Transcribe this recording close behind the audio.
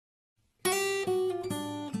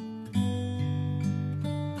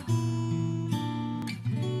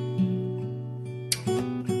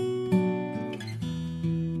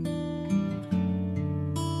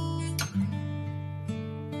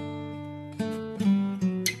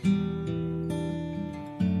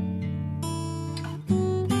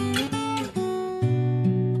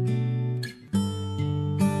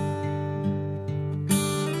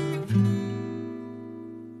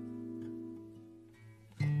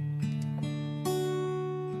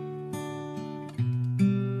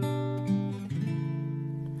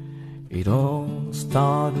It all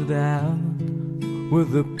started out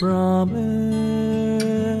with a promise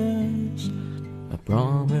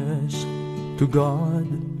to God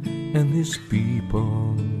and His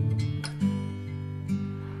people,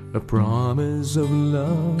 a promise of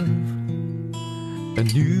love, a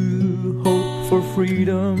new hope for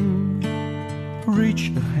freedom.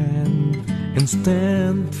 Reach a hand and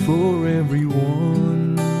stand for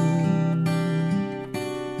everyone.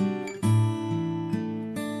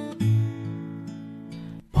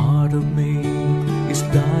 Part of me is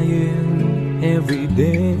dying every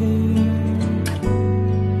day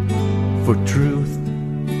for truth.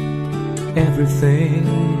 Everything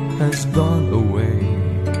has gone away.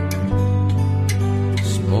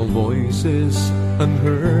 Small voices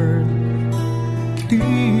unheard,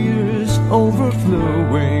 tears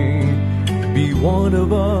overflowing. Be one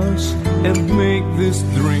of us and make this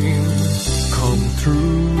dream come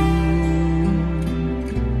true.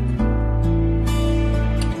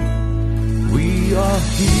 We are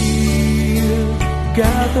here,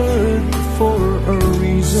 gathered for a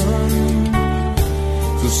reason,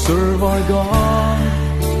 to serve our God,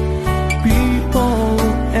 people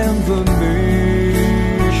and the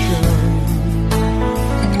nation,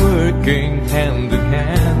 working hand in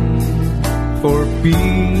hand for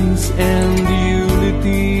peace and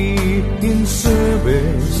unity in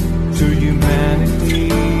service to humanity,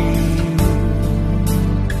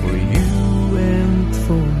 for you and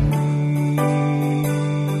for me.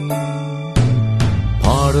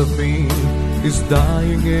 Part of me is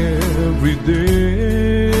dying every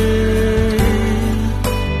day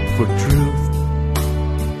for truth.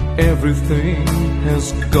 Everything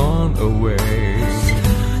has gone away.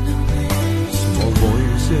 Small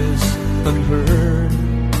voices unheard,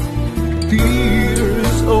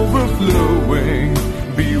 tears overflowing.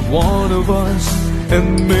 Be one of us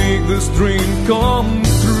and make this dream come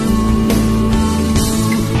true.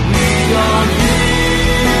 We are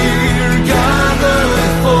here,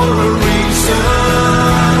 gathered for a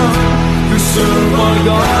reason, to serve our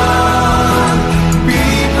God,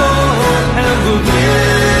 people and the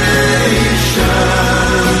nation,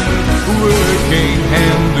 working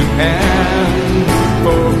hand in hand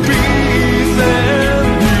for peace and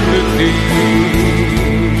unity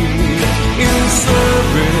in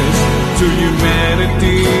service to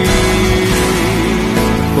humanity,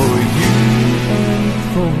 for you and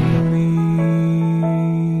for me.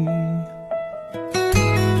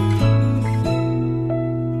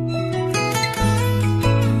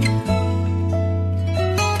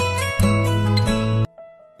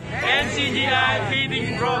 MCGI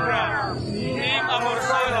feeding program. Team Amor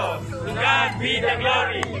Solo. To God be the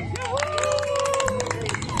glory.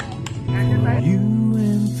 You